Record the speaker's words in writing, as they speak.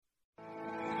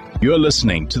You're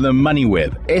listening to the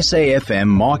MoneyWeb SAFM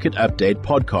Market Update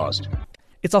Podcast.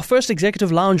 It's our first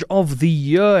Executive Lounge of the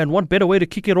year, and what better way to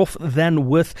kick it off than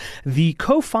with the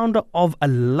co-founder of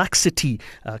Luxity,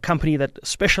 a company that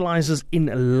specializes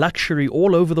in luxury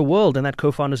all over the world, and that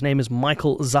co-founder's name is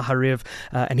Michael Zaharev,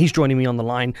 and he's joining me on the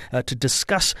line to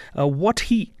discuss what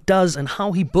he does and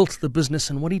how he built the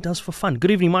business and what he does for fun. Good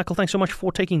evening, Michael. Thanks so much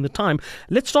for taking the time.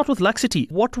 Let's start with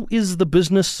Luxity. What is the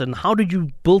business, and how did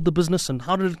you build the business, and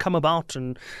how did it come about,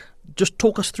 and just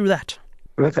talk us through that.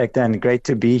 Perfect, and great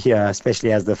to be here,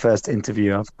 especially as the first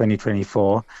interview of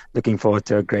 2024. Looking forward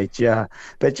to a great year.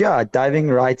 But yeah, diving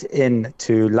right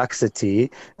into Luxity,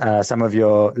 some of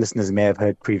your listeners may have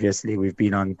heard previously, we've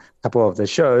been on a couple of the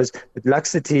shows, but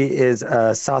Luxity is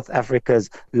South Africa's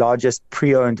largest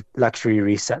pre-owned luxury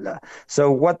reseller.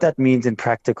 So what that means in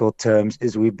practical terms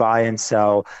is we buy and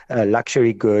sell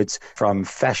luxury goods from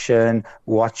fashion,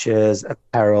 watches,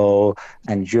 apparel,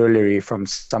 and jewelry from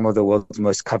some of the world's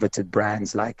most coveted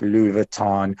brands like Louis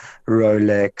Vuitton,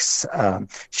 Rolex,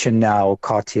 Chanel,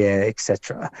 Cartier,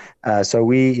 etc. So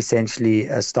we essentially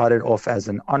started off as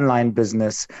an online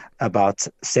business about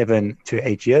 7 to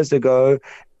 8 years ago.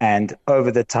 And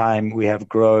over the time, we have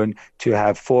grown to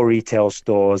have 4 retail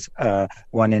stores,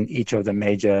 one in each of the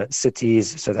major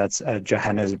cities. So that's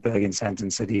Johannesburg in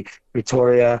Sandton City,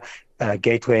 Pretoria,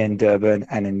 Gateway in Durban,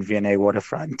 and in V&A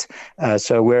Waterfront.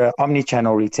 So we're an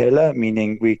omni-channel retailer,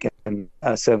 meaning we can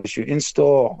service you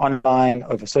in-store, online,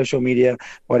 over social media,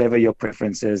 whatever your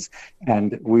preference is.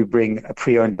 And we bring a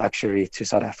pre-owned luxury to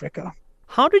South Africa.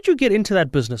 How did you get into that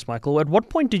business, Michael? At what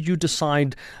point did you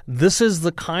decide this is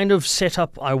the kind of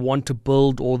setup I want to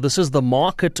build, or this is the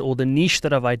market or the niche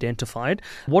that I've identified?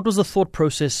 What was the thought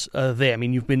process there? I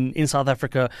mean, you've been in South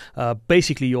Africa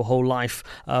basically your whole life.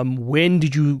 When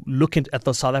did you look at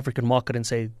the South African market and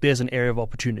say, there's an area of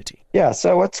opportunity? Yeah,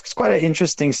 so it's quite an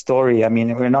interesting story. I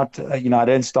mean, we're not, I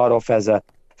don't start off as a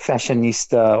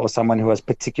fashionista or someone who was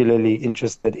particularly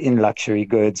interested in luxury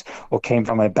goods or came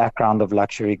from a background of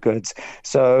luxury goods.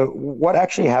 So what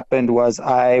actually happened was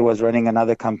I was running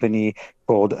another company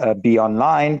called Be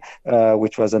Online,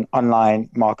 which was an online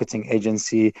marketing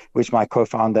agency, which my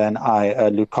co-founder and I,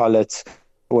 Luke Collett,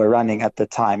 were running at the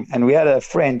time. And we had a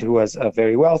friend who was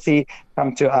very wealthy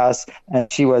come to us,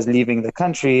 and she was leaving the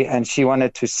country and she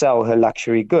wanted to sell her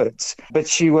luxury goods. But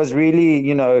she was really,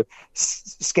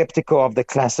 skeptical of the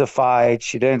classified.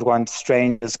 She didn't want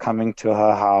strangers coming to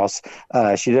her house.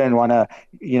 She didn't want to,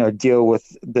 deal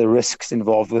with the risks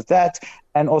involved with that.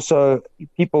 And also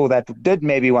people that did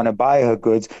maybe want to buy her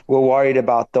goods were worried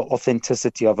about the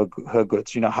authenticity of her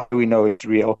goods. How do we know it's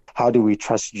real? How do we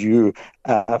trust you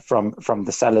from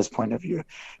the seller's point of view?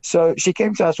 So she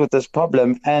came to us with this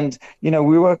problem, and,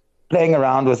 we were playing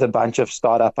around with a bunch of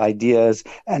startup ideas,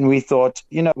 and we thought,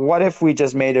 what if we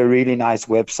just made a really nice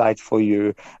website for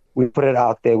you? We put it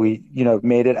out there, we,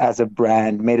 made it as a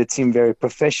brand, made it seem very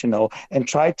professional, and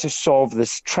tried to solve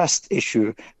this trust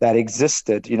issue that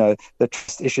existed, the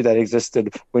trust issue that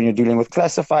existed when you're dealing with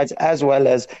classifieds, as well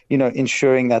as,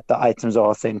 ensuring that the items are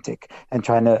authentic and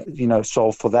trying to,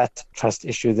 solve for that trust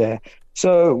issue there.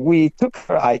 So we took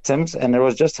her items, and it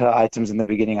was just her items in the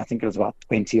beginning. I think it was about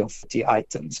 20 or 30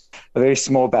 items, a very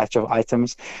small batch of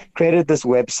items, created this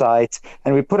website,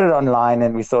 and we put it online,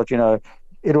 and we thought,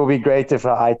 it will be great if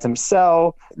our items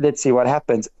sell. Let's see what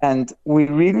happens. And we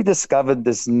really discovered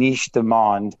this niche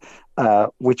demand,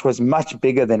 which was much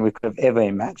bigger than we could have ever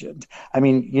imagined. I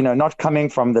mean, not coming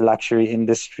from the luxury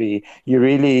industry, you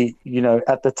really,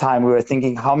 at the time we were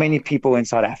thinking, how many people in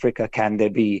South Africa can there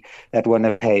be that want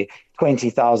to pay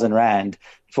 20,000 Rand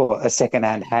for a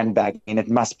second-hand handbag? I mean, it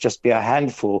must just be a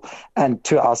handful. And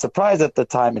to our surprise at the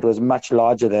time, it was much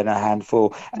larger than a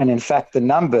handful. And in fact, the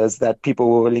numbers that people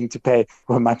were willing to pay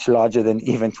were much larger than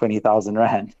even 20,000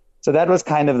 Rand. So that was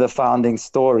kind of the founding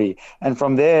story. And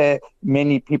from there,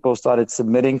 many people started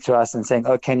submitting to us and saying,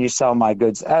 can you sell my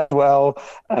goods as well?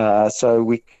 So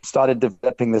we started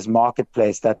developing this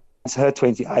marketplace that once her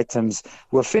 20 items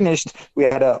were finished, we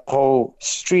had a whole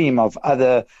stream of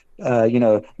other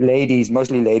ladies,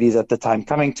 mostly ladies at the time,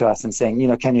 coming to us and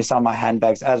saying, can you sell my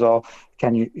handbags as well?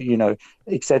 Can you,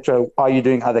 etc. Are you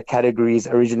doing other categories?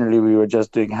 Originally, we were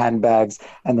just doing handbags,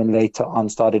 and then later on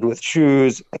started with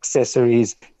shoes,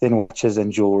 accessories, then watches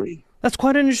and jewelry. That's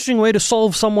quite an interesting way to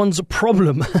solve someone's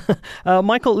problem.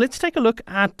 Michael, let's take a look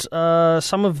at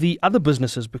some of the other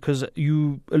businesses, because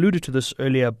you alluded to this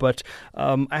earlier, but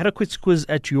I had a quick quiz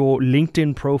at your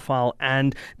LinkedIn profile,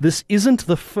 and this isn't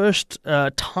the first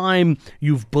time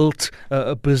you've built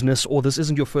a business, or this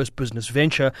isn't your first business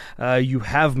venture. You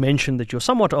have mentioned that you're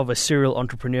somewhat of a serial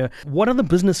entrepreneur. What other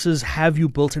businesses have you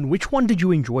built, and which one did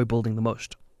you enjoy building the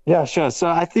most? Yeah, sure. So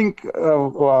I think,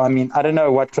 well, I mean, I don't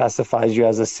know what classifies you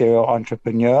as a serial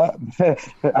entrepreneur.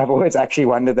 I've always actually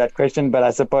wondered that question, but I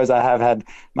suppose I have had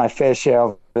my fair share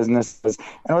of businesses.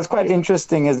 And what's quite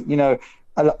interesting is,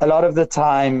 a lot of the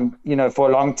time, for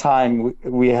a long time,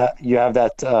 you have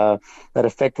that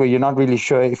effect where you're not really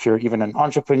sure if you're even an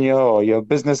entrepreneur or you're a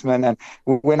businessman. And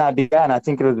when I began, I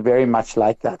think it was very much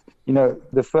like that.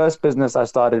 The first business I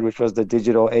started, which was the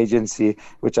digital agency,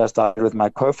 which I started with my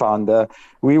co-founder,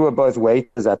 we were both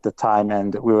waiters at the time,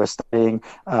 and we were studying.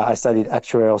 I studied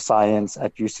actuarial science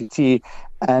at UCT,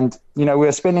 and we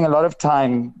were spending a lot of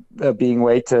time being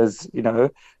waiters,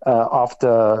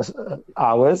 after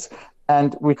hours.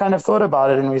 And we kind of thought about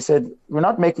it, and we said, we're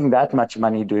not making that much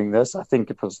money doing this. I think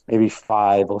it was maybe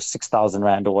 5 or 6,000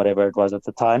 rand or whatever it was at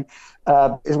the time.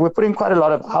 We're putting quite a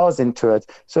lot of hours into it.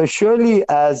 So surely,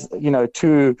 as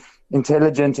two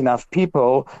intelligent enough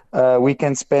people, we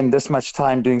can spend this much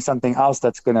time doing something else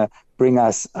that's going to bring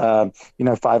us, 5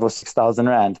 or 6,000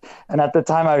 rand. And at the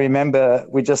time, I remember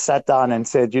we just sat down and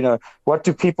said, what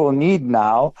do people need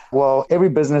now? Well, every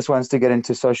business wants to get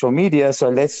into social media.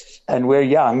 And we're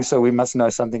young, so we must know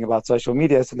something about social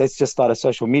media. So let's just start a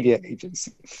social media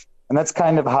agency. And that's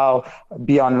kind of how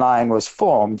Be Online was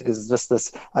formed, is just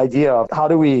this idea of how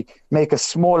do we make a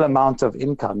small amount of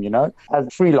income, as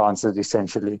freelancers,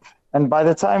 essentially. And by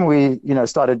the time we,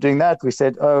 started doing that, we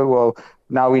said, oh, well,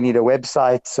 now we need a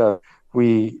website. So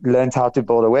we learned how to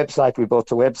build a website. We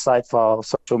built a website for our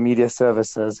social media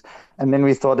services. And then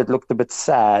we thought it looked a bit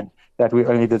sad that we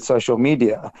only did social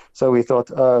media. So we thought,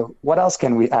 what else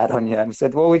can we add on here? And we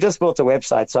said, well, we just built a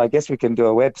website, so I guess we can do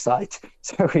a website.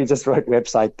 So we just wrote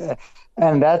website there.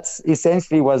 And that's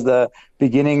essentially was the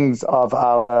beginnings of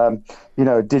our,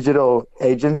 digital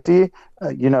agency,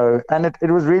 and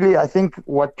it was really, I think,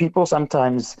 what people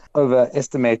sometimes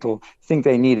overestimate or think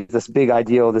they need, this big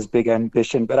ideal, this big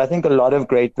ambition. But I think a lot of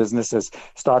great businesses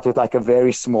start with like a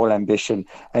very small ambition,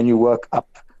 and you work up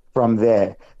from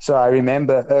there. So I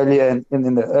remember earlier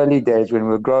in the early days when we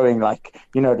were growing,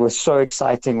 it was so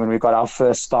exciting when we got our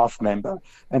first staff member.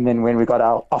 And then when we got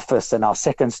our office and our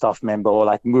second staff member,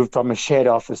 or moved from a shared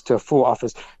office to a full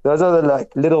office. Those are the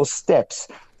little steps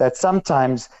that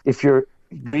sometimes if you're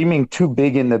dreaming too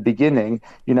big in the beginning,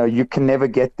 you can never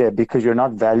get there because you're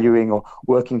not valuing or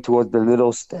working towards the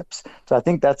little steps. So I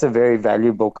think that's a very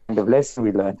valuable kind of lesson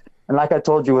we learned. And like I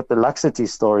told you with the Luxity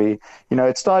story,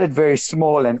 it started very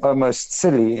small and almost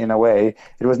silly in a way.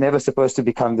 It was never supposed to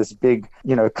become this big,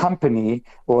 company,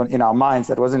 or in our minds,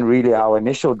 that wasn't really our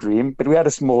initial dream, but we had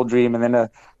a small dream and then a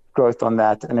growth on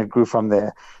that, and it grew from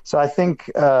there. So I think,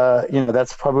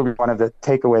 that's probably one of the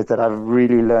takeaways that I've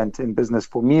really learned in business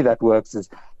for me that works, is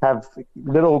have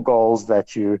little goals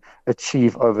that you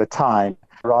achieve over time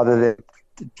rather than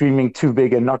dreaming too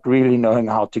big and not really knowing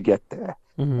how to get there.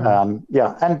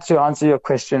 Mm-hmm. And to answer your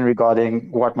question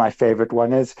regarding what my favorite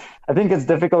one is, I think it's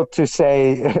difficult to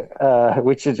say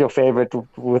which is your favorite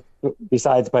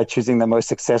besides by choosing the most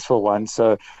successful one.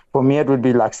 So for me, it would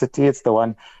be Luxity. It's the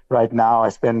one right now I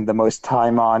spend the most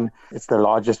time on. It's the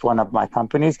largest one of my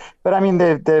companies. But I mean,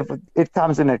 it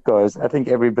comes and it goes. I think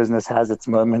every business has its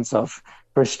moments of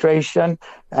frustration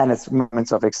and its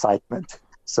moments of excitement.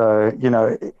 So,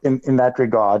 in that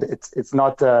regard, it's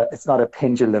not a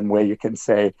pendulum where you can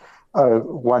say, oh,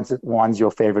 one's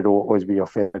your favorite will always be your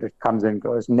favorite. It comes and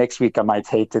goes. Next week, I might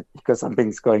hate it because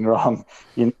something's going wrong.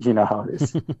 You know how it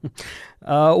is.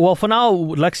 Well, for now,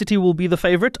 Luxity will be the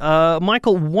favorite.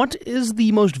 Michael, what is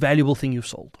the most valuable thing you've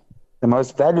sold? The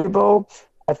most valuable,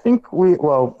 I think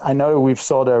I know we've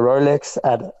sold a Rolex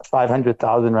at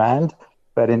 500,000 Rand.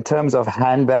 But in terms of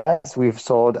handbags, we've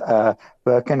sold a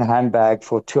Birkin handbag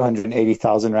for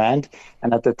 280,000 Rand.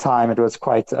 And at the time, it was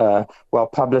quite well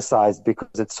publicized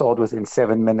because it sold within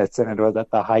 7 minutes, and it was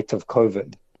at the height of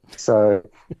COVID. So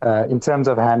in terms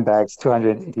of handbags,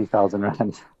 280,000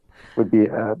 Rand would be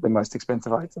the most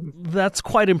expensive item. That's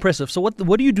quite impressive. So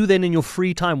what do you do then in your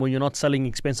free time when you're not selling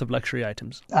expensive luxury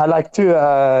items? I like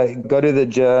to go to the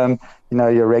gym,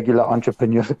 your regular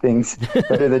entrepreneur things.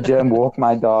 Go to the gym, walk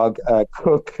my dog,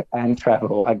 cook, and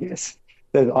travel, I guess.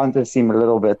 The answers seem a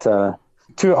little bit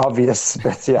too obvious,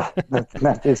 but yeah,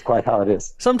 that is quite how it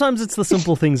is. Sometimes it's the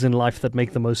simple things in life that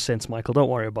make the most sense, Michael. Don't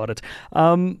worry about it.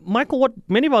 Michael, what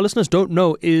many of our listeners don't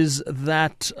know is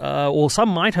that, or some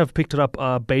might have picked it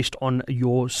up based on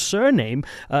your surname,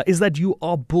 is that you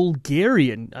are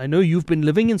Bulgarian. I know you've been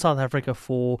living in South Africa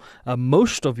for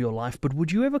most of your life, but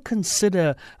would you ever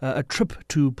consider a trip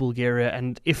to Bulgaria?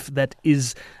 And if that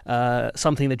is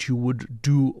something that you would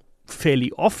do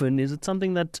fairly often, is it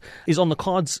something that is on the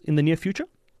cards in the near future?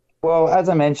 Well, as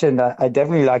I mentioned, I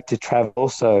definitely like to travel.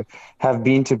 So have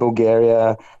been to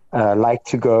Bulgaria, like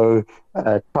to go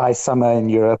try summer in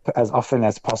Europe as often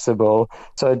as possible.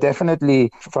 So definitely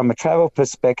from a travel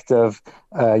perspective,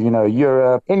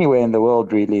 Europe, anywhere in the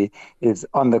world really is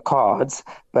on the cards.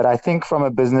 But I think from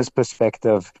a business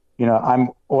perspective, I'm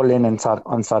all in on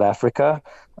South Africa.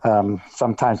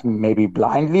 Sometimes maybe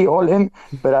blindly all in,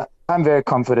 but I'm very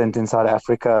confident in South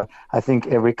Africa. I think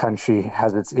every country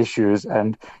has its issues.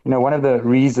 And, one of the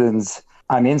reasons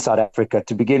I'm in South Africa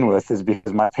to begin with is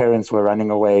because my parents were running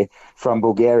away from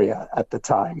Bulgaria at the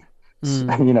time,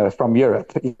 from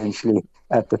Europe essentially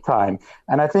at the time.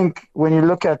 And I think when you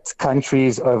look at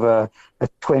countries over a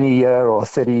 20-year or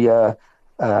 30-year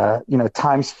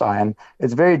time span,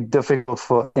 it's very difficult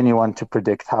for anyone to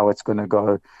predict how it's going to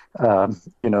go.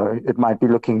 It might be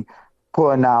looking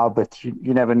poor now, but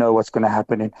you never know what's going to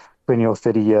happen in 20 or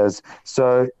 30 years.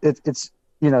 So it's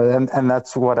and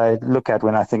that's what I look at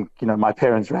when I think, my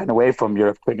parents ran away from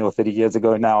Europe 20 or 30 years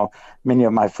ago. Now, many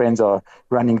of my friends are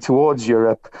running towards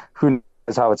Europe. Who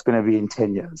knows how it's going to be in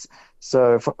 10 years?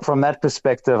 So from that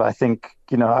perspective, I think,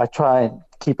 I try and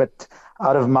keep it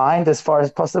out of mind as far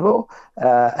as possible,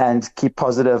 and keep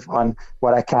positive on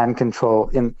what I can control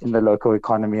in the local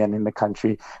economy and in the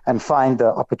country, and find the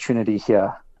opportunity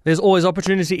here. There's always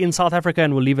opportunity in South Africa,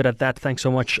 and we'll leave it at that. Thanks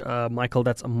so much, Michael.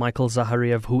 That's Michael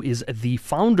Zahariev, who is the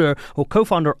founder or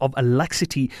co-founder of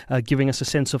Luxity, giving us a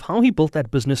sense of how he built that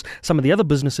business, some of the other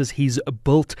businesses he's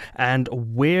built, and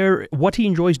what he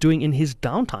enjoys doing in his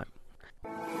downtime.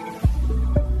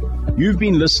 You've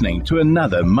been listening to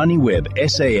another MoneyWeb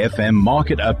SAFM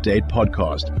Market Update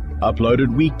podcast,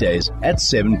 uploaded weekdays at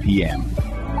 7 p.m.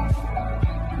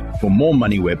 For more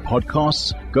MoneyWeb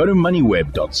podcasts, go to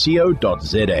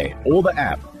moneyweb.co.za or the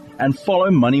app and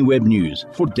follow MoneyWeb News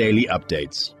for daily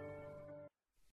updates.